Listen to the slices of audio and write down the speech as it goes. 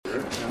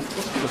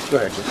Go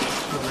ahead,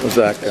 Jim. Was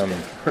that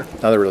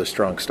another really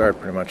strong start,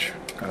 pretty much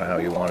kind of how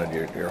you wanted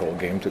your whole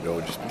game to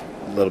go, just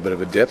a little bit of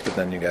a dip, but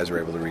then you guys were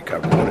able to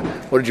recover.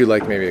 What did you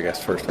like maybe, I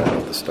guess, first of all,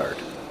 at the start?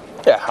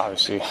 Yeah,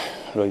 obviously,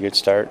 really good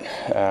start.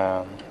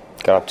 Got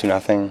up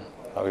 2-0.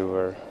 We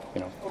were,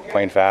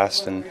 playing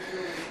fast and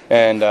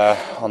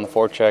on the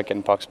forecheck,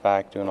 getting pucks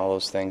back, doing all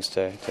those things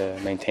to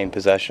maintain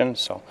possession.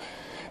 So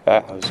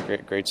that was a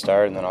great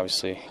start, and then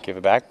obviously give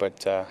it back.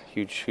 But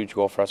huge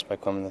goal for us by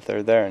Clem in the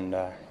third there, and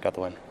got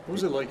the win. What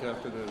was it like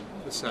after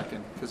the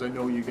second? Because I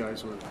know you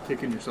guys were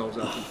kicking yourselves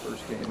after the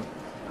first game,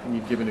 and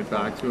you'd given it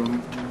back to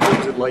them. What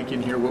was it like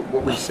in here?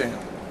 What were you saying?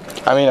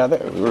 I mean, I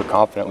think we were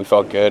confident. We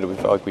felt good. We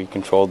felt like we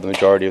controlled the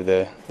majority of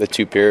the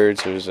 2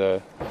 periods. There was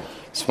a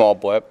small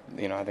blip.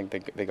 I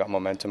think they got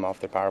momentum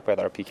off their power play. I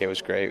thought our PK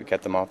was great. We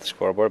kept them off the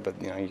scoreboard,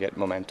 but you get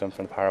momentum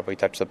from the power play.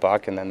 Touch the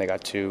puck, and then they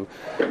got 2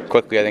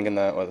 quickly. I think in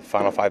the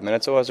final 5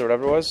 minutes it was, or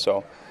whatever it was.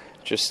 So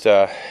just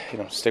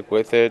stick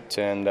with it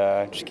and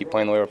just keep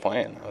playing the way we're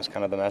playing. That was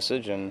kind of the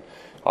message, and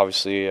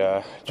obviously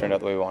turned out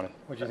the way we wanted.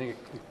 What do you think?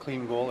 A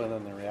clean goal and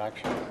then the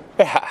reaction?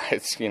 Yeah,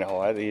 it's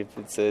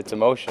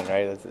emotion,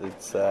 right?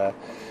 It's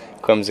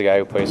Clem's the guy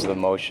who plays with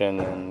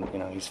emotion, and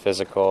he's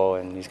physical,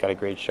 and he's got a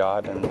great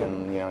shot,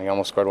 and he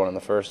almost scored one in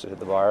the first to hit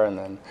the bar, and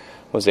then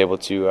was able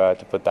to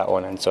put that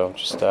one in. So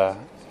just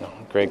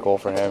great goal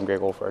for him, great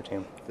goal for our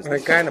team. When a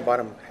guy in the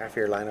bottom half of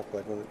your lineup,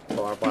 like when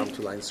our bottom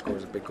 2 lines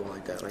scores a big goal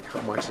like that, like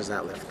how much does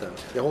that lift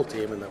the whole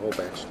team and the whole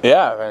bench?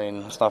 Yeah, I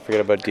mean, let's not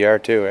forget about DR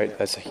too, right?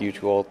 That's a huge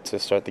goal to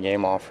start the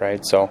game off,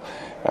 right? So,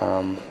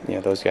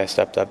 those guys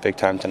stepped up big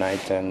time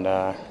tonight, and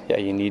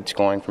you need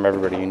scoring from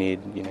everybody. You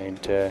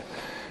need to.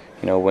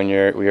 Win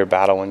your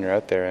battle when you're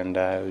out there, and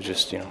it was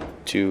just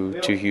two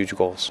huge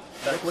goals.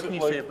 What can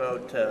you say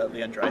about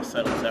Leon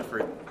Draisaitl's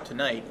effort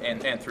tonight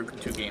and through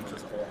 2 games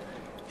as a whole?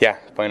 Yeah,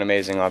 playing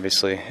amazing,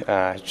 obviously.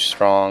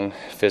 Strong,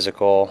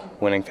 physical,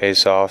 winning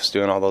faceoffs,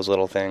 doing all those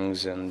little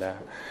things, and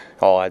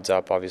all adds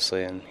up,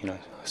 obviously, and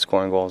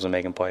scoring goals and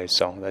making plays.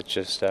 So that's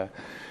just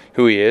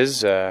who he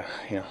is. One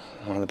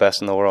of the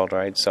best in the world,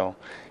 right? So.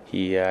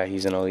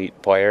 He's an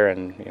elite player,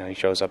 and he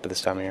shows up at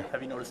this time of year.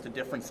 Have you noticed a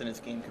difference in his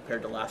game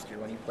compared to last year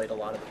when he played a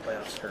lot of the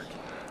playoffs hurt?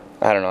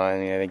 I don't know. I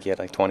think he had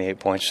like 28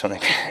 points or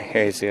something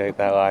crazy like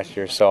that last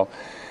year. So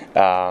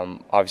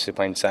obviously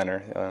playing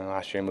center.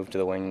 Last year he moved to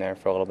the wing there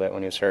for a little bit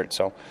when he was hurt.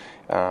 So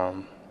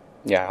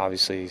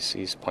obviously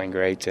he's playing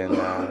great, and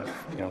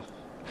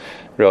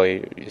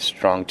really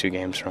strong 2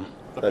 games from him.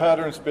 The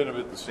pattern's been a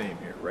bit the same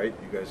here, right?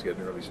 You guys get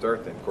an early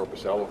start, then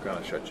Corpusalo kind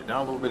of shuts you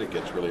down a little bit. It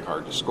gets really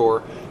hard to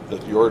score.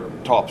 Your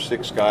top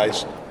 6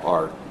 guys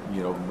are,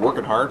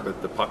 working hard,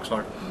 but the puck's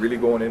not really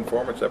going in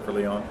for them, except for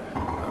Leon.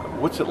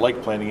 What's it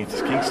like playing against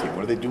this Kings team?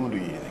 What are they doing to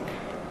you think?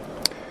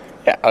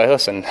 Yeah,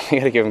 listen, you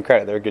got to give them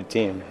credit. They're a good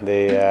team.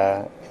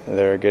 They're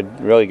a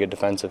really good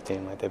defensive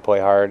team. Like, they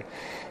play hard.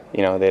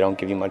 They don't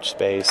give you much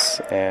space,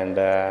 and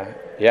they're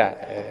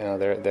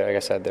like I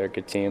said, they're a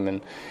good team,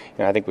 and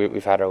I think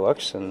we've had our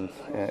looks, and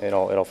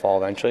it'll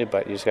fall eventually.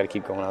 But you just got to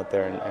keep going out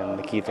there, and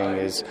the key thing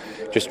is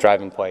just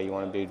driving play. You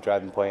want to be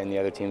driving play in the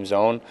other team's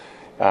zone,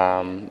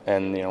 and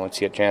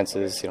once you get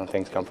chances,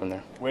 things come from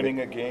there. Winning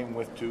a game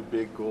with 2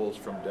 big goals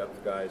from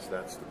depth guys,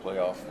 that's the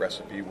playoff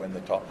recipe. When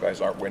the top guys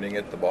aren't winning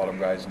it, the bottom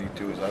guys need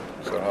to. Is that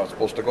how it's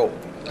supposed to go?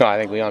 No, I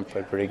think Leon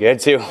played pretty good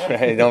too.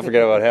 Right? Don't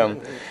forget about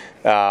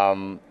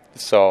him.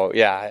 So,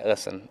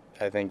 listen,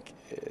 I think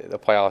the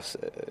playoffs,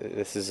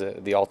 this is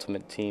the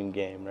ultimate team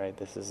game, right?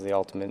 This is the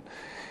ultimate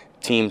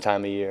team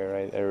time of year,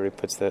 right? Everybody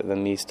puts the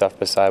me stuff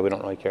beside. We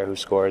don't really care who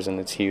scores, and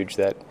it's huge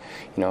that,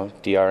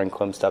 DR and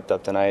Clem stepped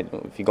up tonight.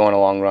 If you go on a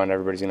long run,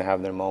 everybody's going to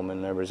have their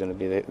moment. Everybody's going to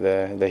be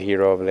the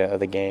hero of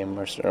the game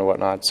or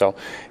whatnot. So,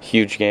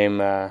 huge game,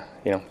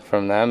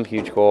 from them.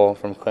 Huge goal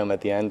from Clem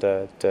at the end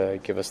to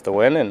give us the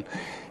win, and,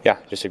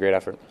 just a great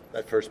effort.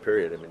 That first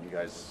period, you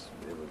guys,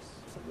 it was,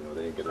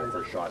 they didn't get their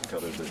first shot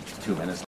until there's 2 minutes.